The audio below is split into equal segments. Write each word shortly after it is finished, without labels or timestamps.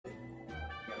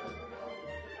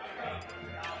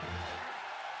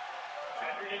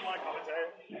didn't like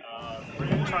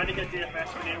commentate. Trying to get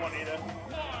DFS, we didn't want either.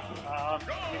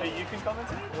 Either you can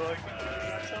commentate or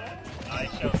I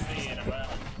shall see in a moment.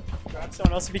 grab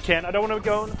someone else if you can. I don't want to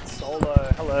go solo.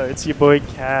 Hello, it's your boy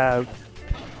Cab.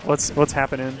 What's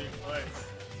happening?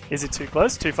 Is it too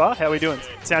close? Too far? How are we doing?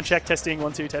 Sound check, testing,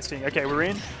 1, 2, testing. Okay, we're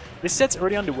in. This set's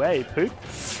already underway. Poop,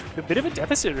 a bit of a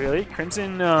deficit really.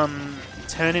 Crimson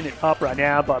turning it up right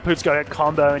now, but Poop's got a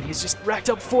combo and he's just racked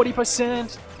up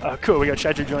 40%. Oh, cool. We got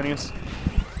Shadru joining us.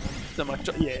 So much.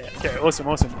 Yeah. Okay. Awesome.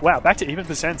 Awesome. Wow. Back to even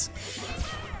percents.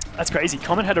 That's crazy.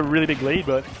 Common had a really big lead,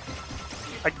 but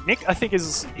like Nick, I think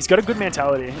he's got a good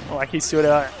mentality. Like he's sort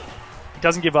of he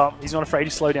doesn't give up. He's not afraid to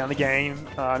slow down the game.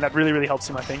 And that really helps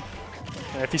him. I think.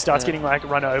 If he starts getting like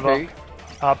run over,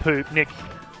 Poop, Nick.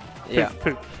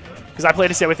 Poop. Because I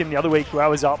played a set with him the other week where I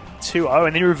was up 2-0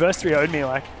 and then he reverse 3-0'd me.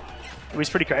 Like, it was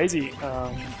pretty crazy.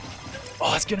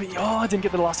 Oh, it's going to be... Oh, I didn't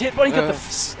get the last hit, but he got the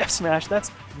F smash.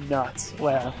 That's nuts.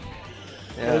 Wow.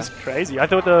 Yeah. That was crazy. I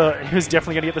thought he was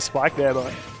definitely going to get the spike there,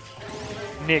 but...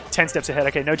 Nick, 10 steps ahead.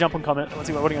 Okay, no jump on comment. Let's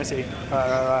see, what are we going to see?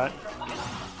 Alright.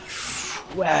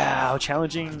 Wow,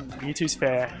 challenging Mewtwo's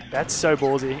fair. That's so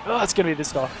ballsy. Oh, it's going to be this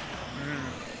stuff.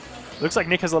 Looks like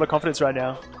Nick has a lot of confidence right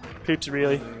now. Poops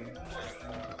really.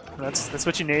 That's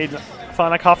what you need. I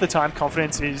find like half the time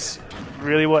confidence is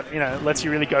really what, lets you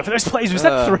really go for those plays. Was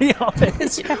that 3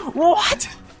 uppers? What?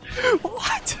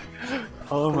 What?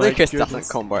 Oh my Lucas goodness. doesn't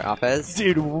combo uppers.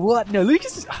 Dude, what? No,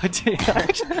 Lucas is... I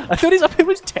thought his up air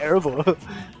was terrible.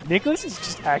 Nicholas is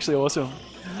just actually awesome.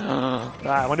 Right,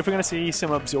 I wonder if we're going to see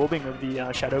some absorbing of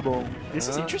the Shadow Ball. This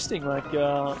is interesting. Like,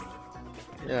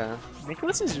 yeah.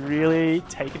 Nicholas is really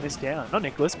taking this down. Not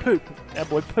Nicholas, Poop. Our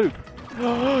boy Poop.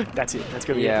 That's it. That's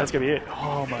gonna be it. That's gonna be it.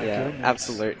 Oh my goodness.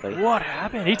 Absolutely. What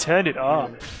happened? He turned it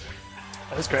up.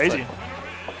 That was crazy.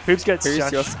 Poops gets Who's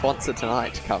your sponsor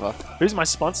tonight, Cover? Who's my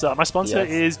sponsor? My sponsor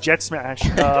is Jet Smash.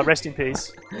 Rest in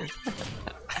peace.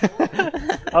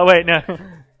 Oh wait, no.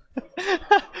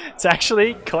 It's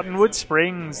actually Cottonwood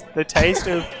Springs. The taste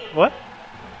of what?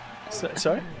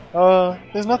 Sorry?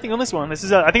 There's nothing on this one. This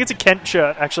is I think it's a Kent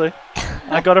shirt actually.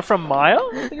 I got it from Maya.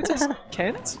 I think it says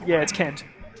Kent. Yeah, it's Kent.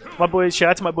 My boys, shout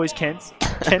out to my boys Kent.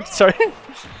 Kent, sorry.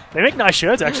 They make nice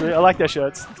shirts actually. I like their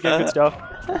shirts. They get good stuff.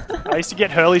 I used to get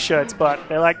Hurley shirts, but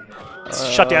they're like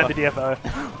shut down the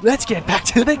DFO. Let's get back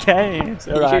to the games.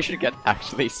 Right. You should get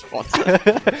actually sponsored.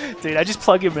 Dude, I just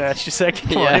plug your merch. Just say,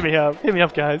 come on, hit me up. Hit me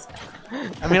up, guys.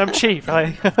 I mean, I'm cheap.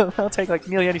 I'll take like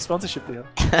nearly any sponsorship deal.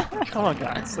 Come on,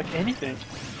 guys. Like anything.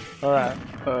 Alright.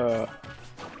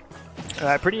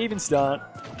 Alright, pretty even start.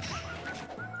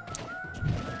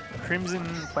 Crimson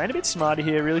playing a bit smarter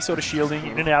here, really sort of shielding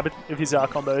in and out of his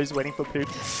combos, waiting for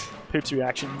Poop's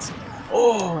reactions.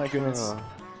 Oh my goodness.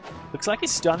 Looks like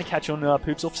he's starting to catch on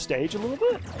Poop's off stage a little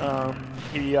bit.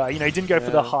 He didn't go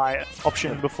for the high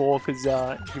option before because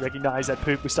he recognized that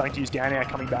Poop was starting to use down air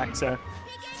coming back, so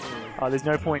there's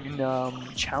no point in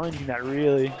challenging that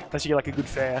really, unless you get like a good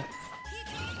fair.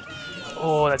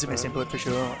 Oh, that's a misinput for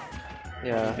sure.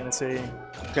 Yeah. You're gonna see.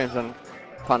 Crimson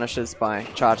punishes by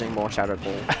charging more Shadow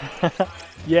Ball.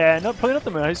 Yeah, probably not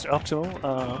the most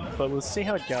optimal, but we'll see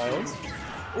how it goes.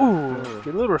 Ooh,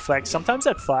 get a little reflect. Sometimes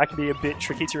that fire can be a bit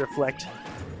tricky to reflect,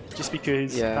 just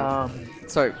because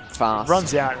so fast.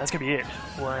 Runs out. That's gonna be it.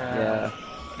 Wow. Yeah.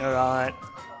 All right.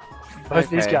 Both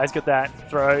these guys got that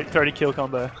throw to kill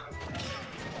combo.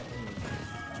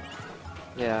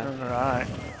 Yeah. All right.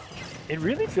 It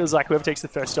really feels like whoever takes the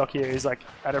first stock here is like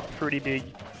at a pretty big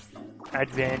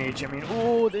advantage. I mean,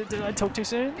 oh, did I talk too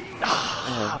soon?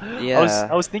 Yeah.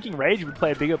 I was thinking Rage would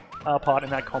play a bigger part in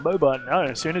that combo, but no.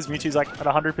 As soon as Mewtwo's like at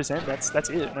 100%, that's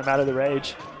it. No matter the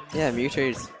Rage. Yeah,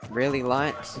 Mewtwo's really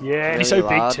light. Yeah, really and he's so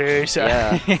large. big too. So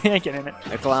he ain't getting it.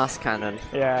 A glass cannon.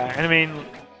 Yeah, and I mean,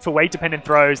 for weight-dependent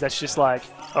throws, that's just like,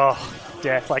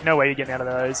 death. Like no way you're getting out of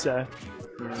those. So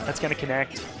that's gonna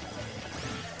connect.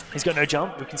 He's got no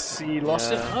jump. We can see he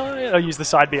lost it. Oh, yeah. I used the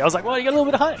side B. I was like, well, you got a little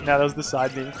bit of height. No, that was the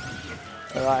side B.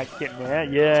 Alright, getting there.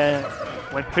 Yeah.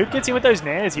 When Poop gets in with those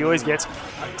nairs, he always gets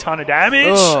a ton of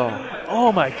damage.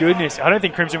 Oh my goodness. I don't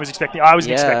think Crimson was expecting... I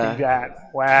wasn't expecting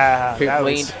that. Wow. Poop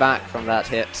leaned back from that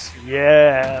hit.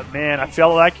 Yeah, man. I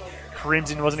felt like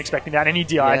Crimson wasn't expecting that. And he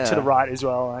died to the right as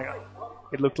well. Like,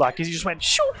 it looked like. Because he just went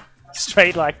shoot,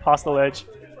 straight like past the ledge.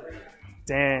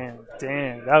 Damn.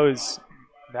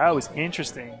 That was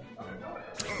interesting.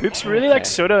 Poop's really like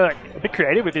sort of a bit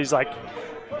creative with his like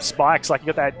spikes. Like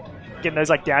you got that, getting those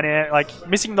like down air, like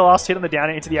missing the last hit on the down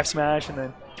air into the F smash, and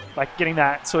then like getting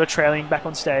that sort of trailing back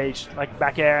on stage, like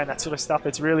back air and that sort of stuff.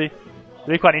 It's really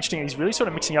quite interesting. He's really sort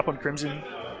of mixing up on Crimson.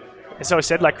 And so I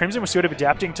said like Crimson was sort of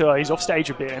adapting to his off stage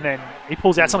a bit, and then he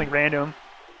pulls out something random.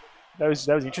 That was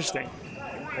interesting.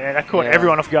 Man, that caught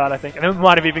everyone off guard, I think. And it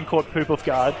might have even caught Poop off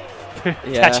guard.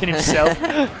 Catching himself.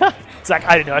 It's like,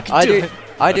 I didn't know I could do it.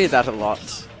 I do that a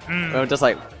lot. I'm just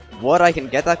like, what, I can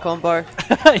get that combo?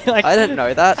 Like, I didn't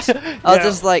know that. I was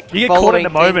just like, you get caught in the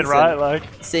moment, right? Like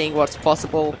seeing what's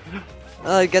possible.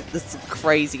 I get this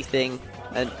crazy thing,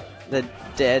 and they're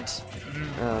dead.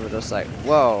 I'm just like,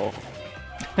 whoa.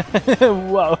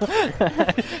 Whoa.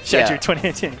 Shadrew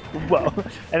 2018. Whoa.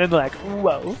 And then like,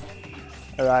 whoa.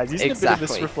 Alright, he's using a bit of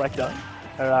this reflector.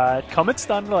 Alright, Comet's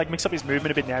starting to like mix up his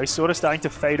movement a bit now. He's sort of starting to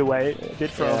fade away a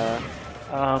bit from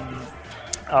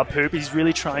Poop. He's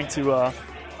really trying to, I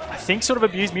think, sort of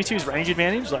abuse Mewtwo's range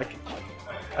advantage. Like,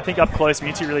 I think up close,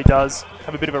 Mewtwo really does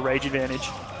have a bit of a rage advantage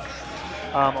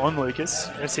on Lucas.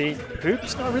 You see,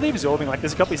 Poop's not really absorbing. Like,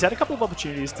 he's had a couple of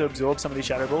opportunities to absorb some of these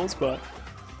Shadow Balls, but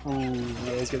ooh,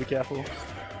 yeah, he's gotta be careful.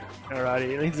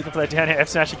 Alrighty, he's looking for that down air F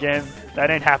smash again.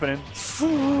 That ain't happening.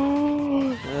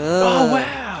 Oh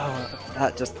wow!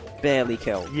 That just barely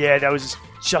killed. Yeah, that was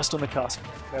just on the cusp.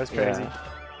 That was crazy. Yeah.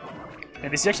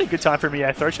 And this is actually a good time for me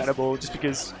to throw Shadow Ball, just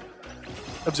because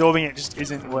absorbing it just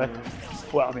isn't worth.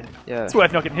 Well, I mean, it's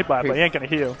worth not getting hit by it, but he ain't gonna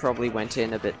heal. Probably went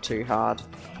in a bit too hard.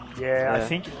 Yeah, I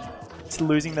think it's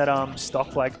losing that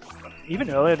stock like even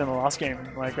earlier than the last game.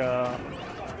 Like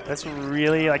that's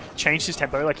really like changed his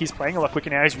tempo. Like he's playing a lot quicker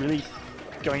now. He's really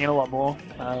going in a lot more.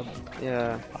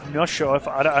 Yeah, I'm not sure if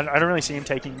I don't really see him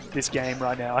taking this game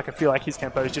right now. Like I feel like his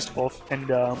tempo is just off. And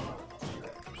I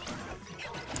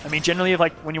mean, generally,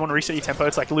 like when you want to reset your tempo,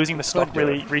 it's like losing the stock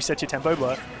really resets your tempo.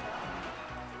 But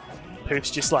Poop's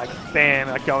just like bam,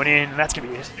 like going in, and that's gonna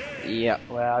be it. Yeah.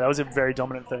 Wow, that was a very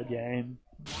dominant third game.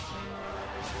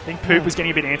 I think Poop was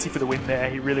getting a bit antsy for the win there.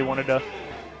 He really wanted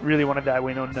that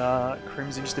win on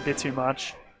Crimson just a bit too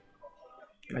much.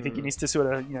 I think he needs to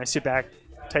sort of sit back,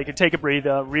 take a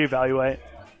breather, reevaluate.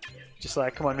 Just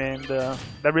like, come on, man,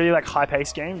 that really like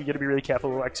high-paced game, you got to be really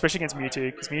careful, like especially against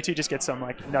Mewtwo, because Mewtwo just gets some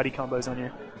like nutty combos on you.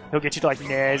 He'll get you to like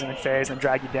nairs and then fairs and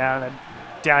drag you down and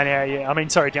down air you. I mean,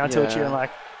 sorry, down tilt you, and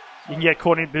like you can get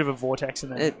caught in a bit of a vortex,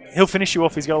 and then he'll finish you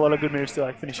off. He's got a lot of good moves to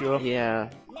like finish you off. Yeah.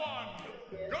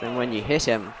 Then when you hit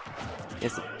him,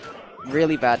 it's a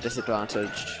really bad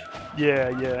disadvantage.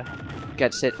 Yeah.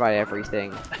 Gets hit by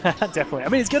everything. Definitely. I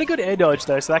mean, he's got a good air dodge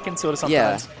though, so that can sort of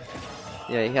sometimes.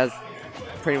 Yeah, he has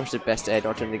pretty much the best air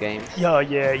dodge in the game. Yeah,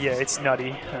 it's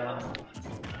nutty.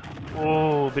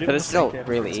 But it's still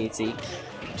really easy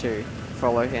to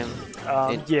follow him.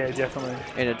 Yeah, definitely.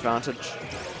 In advantage.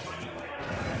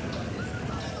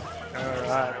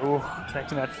 Alright, ooh,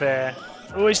 connecting that fair.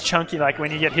 Always chunky, like when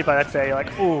you get hit by that fair, you're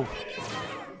like, ooh.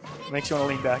 Makes you want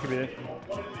to lean back a bit.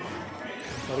 What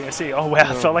are you gonna see? Oh wow,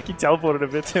 I felt like he teleported a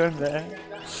bit to him there.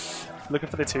 Looking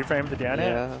for the 2-frame of the down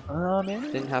air. Yeah. Oh man.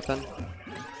 Didn't happen.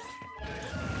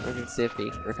 We can see if he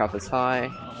recovers high.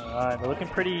 Alright, we're looking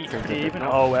pretty even.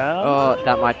 Oh wow. Oh,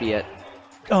 that might be it.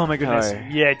 Oh my goodness. No.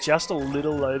 Yeah, just a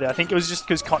little low there. I think it was just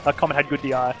because Comet had good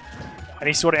DI. And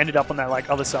he sort of ended up on that like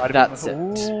other side of it.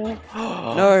 Ooh.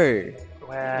 No.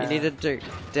 Wow. You needed to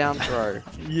down throw.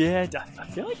 Yeah, I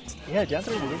feel like down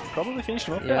throw would have probably finished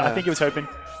him off. Yeah. I think he was hoping.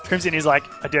 Crimson is like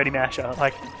a dirty masher.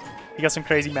 Like he got some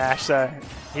crazy mash, so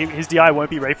his DI won't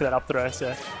be ready for that up throw.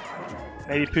 So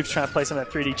maybe Poop's trying to play some of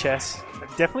that 3D chess. But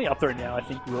definitely up throw now. I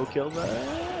think will kill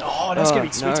though. Oh, that's gonna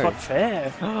be sweet spot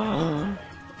fair.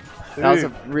 That was a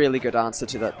really good answer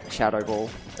to that Shadow Ball.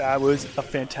 That was a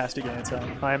fantastic answer.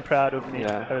 I am proud of Nick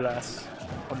Olas.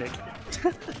 Or Nick.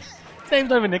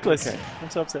 Name's over Nicholas. Okay. I'm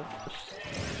so upset.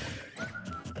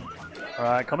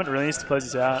 Alright, Comet really needs to close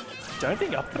this out. I don't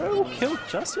think up throw will kill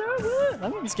just yet. I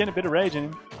think he's getting a bit of rage in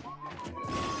him.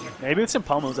 Maybe with some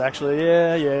pummels actually.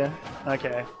 Yeah.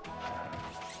 Okay.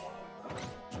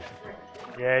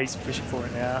 Yeah, he's fishing for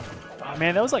it now. Oh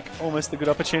man, that was like almost a good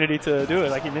opportunity to do it.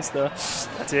 Like he missed the...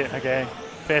 That's it, okay.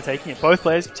 Fair taking it. Both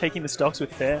players taking the stocks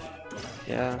with fair.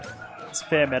 Yeah. It's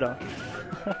fair meta.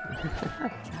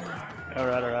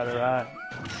 Alright.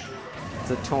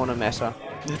 It's a tournamenta.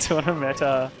 The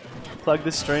tournamenta. Plug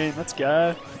the stream, let's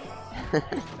go.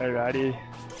 Alrighty.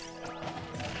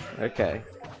 Okay.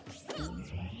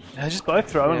 They're just both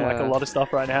throwing like a lot of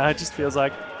stuff right now. It just feels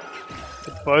like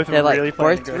both are like really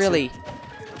playing both really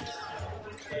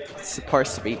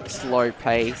supposed to be slow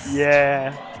pace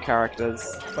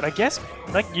characters. But I guess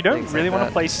like you don't really want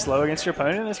to play slow against your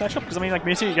opponent in this matchup because I mean like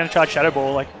Mewtwo you're going to charge Shadow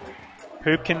Ball, like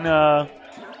Poop can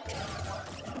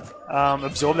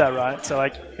absorb that, right? So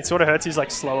like it sort of hurts his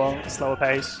like slower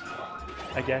pace,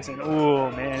 I guess. And oh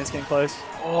man, it's getting close.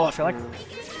 Oh, I feel like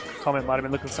Comet might have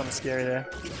been looking for something scary there.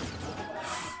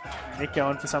 Nick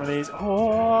going for some of these.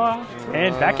 Oh,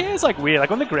 and back air is like weird.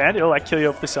 Like on the ground, it'll like kill you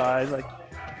off the side. Like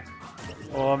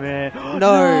Oh man.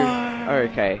 No.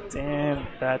 Okay. Damn,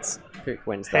 that's Who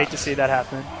wins hate that? to see that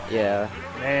happen. Yeah.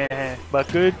 Man, but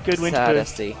good win to Sad good.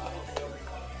 SD.